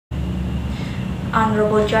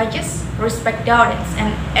honorable judges, respected audience,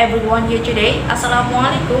 and everyone here today.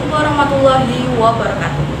 Assalamualaikum warahmatullahi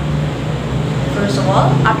wabarakatuh. First of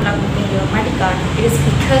all, I'd like to thank your medical. It is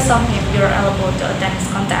because of him you are able to attend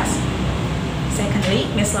this contest. Secondly,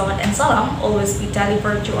 may salawat and salam always be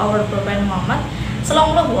delivered to our Prophet Muhammad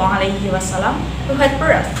Sallallahu Alaihi Wasallam, who had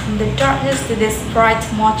brought us from the darkness to this bright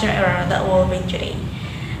modern era that will be today.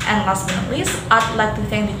 And last but not least, I'd like to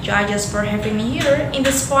thank the judges for having me here in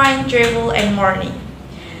this fine, joyful and morning.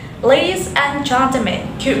 Ladies and gentlemen,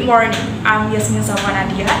 good morning. I'm Yasmin Shafa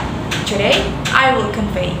Nadiyah. Today, I will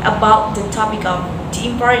convey about the topic of the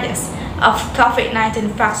importance of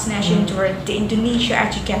COVID-19 vaccination toward the Indonesia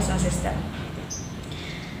education system.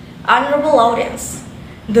 Honorable audience,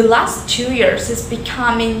 the last 2 years is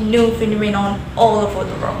becoming new phenomenon all over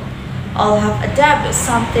the world. All have adapted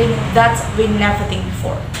something that we never think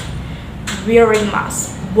before. Wearing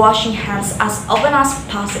masks, washing hands as often as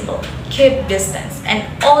possible, keep distance, and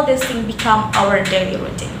all these things become our daily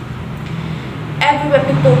routine. Everywhere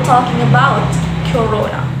people talking about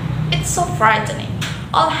Corona. It's so frightening.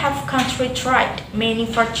 All have countries tried, many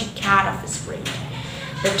for to cut off the spread.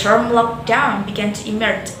 The term lockdown began to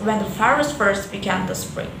emerge when the virus first began to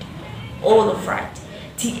spread. All of right,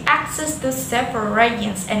 the access to several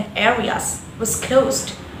regions and areas was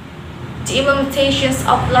closed. The implementations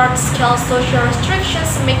of large-scale social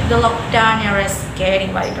restrictions make the lockdown areas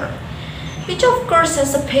getting wider, which of course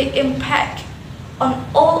has a big impact on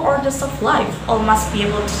all orders of life. All must be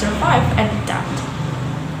able to survive and adapt.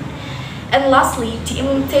 And lastly, the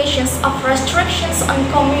implementations of restrictions on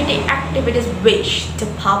community activities, which the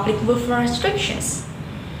public movement restrictions.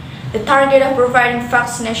 The target of providing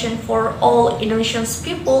vaccination for all Indonesian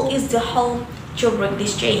people is the whole to break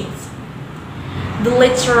these chains. The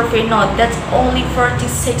late survey noted that only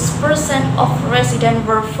 46% of residents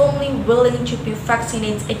were fully willing to be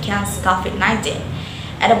vaccinated against COVID-19,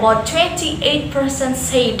 and about 28%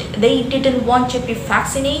 said they didn't want to be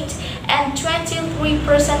vaccinated, and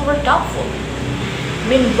 23% were doubtful.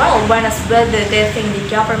 Meanwhile, when asked whether they think the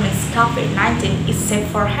government's COVID-19 is safe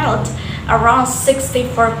for health, around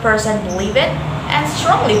 64% believe it and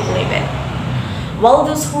strongly believe it, while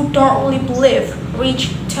those who don't really believe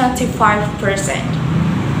reach 25%.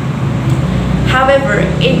 However,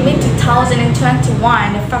 in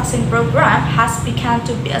mid-2021, the vaccine program has begun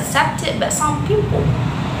to be accepted by some people,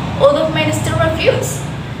 although many still refuse.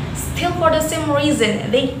 Still, for the same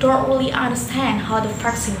reason, they don't really understand how the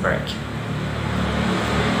vaccine works.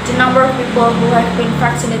 The number of people who have been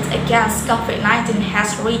vaccinated against COVID-19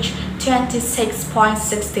 has reached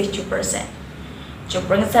 26.62%. To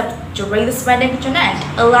bring this pandemic to an end,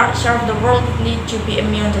 a large share of the world needs to be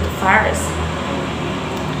immune to the virus.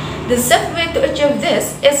 The safe way to achieve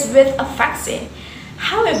this is with a vaccine.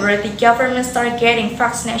 However, the government started getting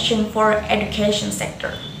vaccination for education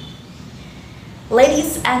sector.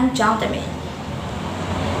 Ladies and gentlemen,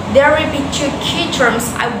 there will be two key terms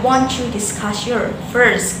I want to discuss here.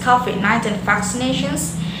 First, COVID-19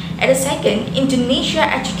 vaccinations, and the second, Indonesia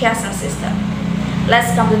education system.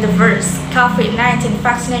 Let's come to the first. COVID-19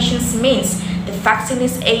 vaccinations means the vaccine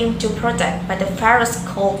is aimed to protect by the virus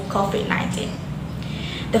called COVID-19.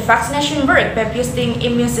 The vaccination works by boosting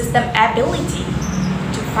immune system ability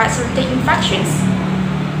to fight certain infections.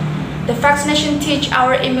 The vaccination teaches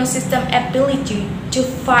our immune system ability to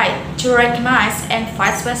fight, to recognize and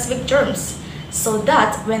fight specific germs, so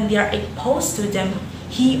that when they are exposed to them,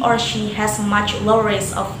 he or she has much lower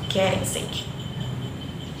risk of getting sick.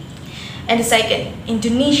 And the second,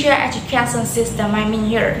 Indonesia education system, I mean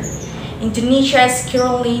here. Indonesia is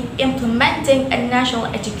currently implementing a national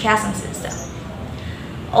education system.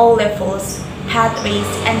 All levels, pathways,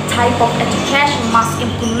 and type of education must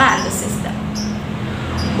implement the system.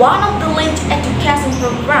 One of the lead education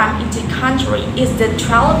programs in the country is the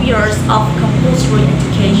 12 years of compulsory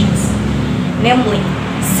education, namely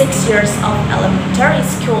 6 years of elementary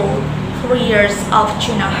school, 3 years of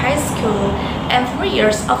junior high school, and 3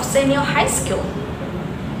 years of senior high school.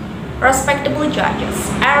 Respectable judges,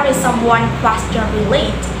 I raise some one question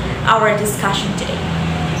relate our discussion today.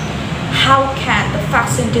 How can the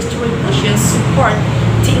vaccine distribution support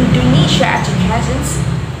the Indonesia education?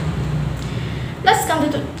 Let's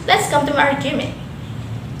come to my argument.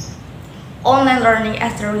 Online learning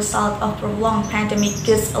as a result of prolonged pandemic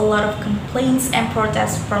gets a lot of complaints and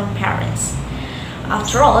protests from parents.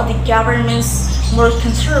 After all, the government's more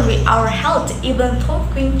concerned with our health, even though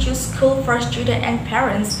going to school for students and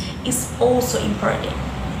parents is also important.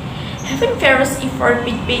 Haven't various efforts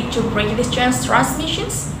been made to break these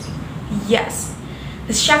transmissions? Yes.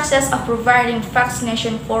 The success of providing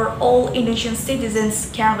vaccination for all Indonesian citizens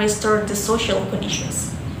can restore the social conditions.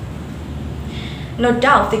 No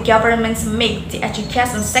doubt the governments make the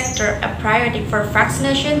education sector a priority for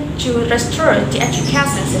vaccination to restore the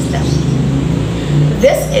education system.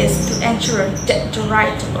 This is to ensure that the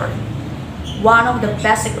right to learn, one of the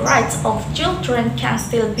basic rights of children, can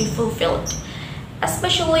still be fulfilled,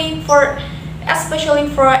 especially for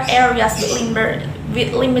areas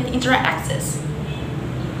with limited internet access.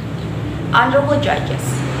 Honorable judges,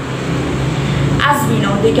 as we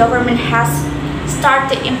know, the government has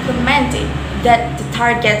started implementing that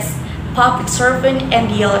targets public servant and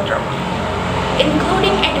the elderly,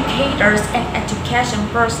 including educators and education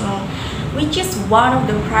personnel, which is one of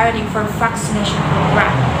the priority for vaccination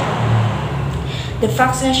program. The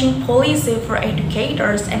vaccination policy for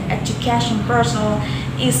educators and education personnel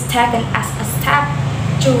is taken as a step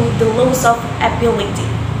to the loss of ability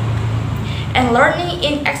and learning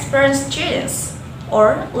inexperienced students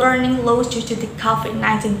or learning loss due to the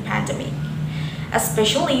COVID-19 pandemic,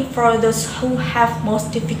 especially for those who have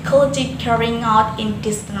most difficulty carrying out in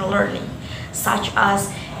distance learning, such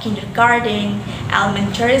as kindergarten,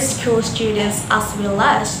 elementary school students, as well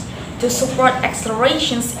as to support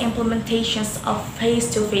accelerations implementations of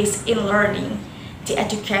face-to-face in-learning, the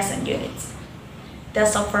education units.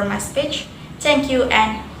 That's all for my speech. Thank you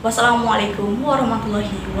and wassalamualaikum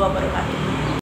warahmatullahi wabarakatuh.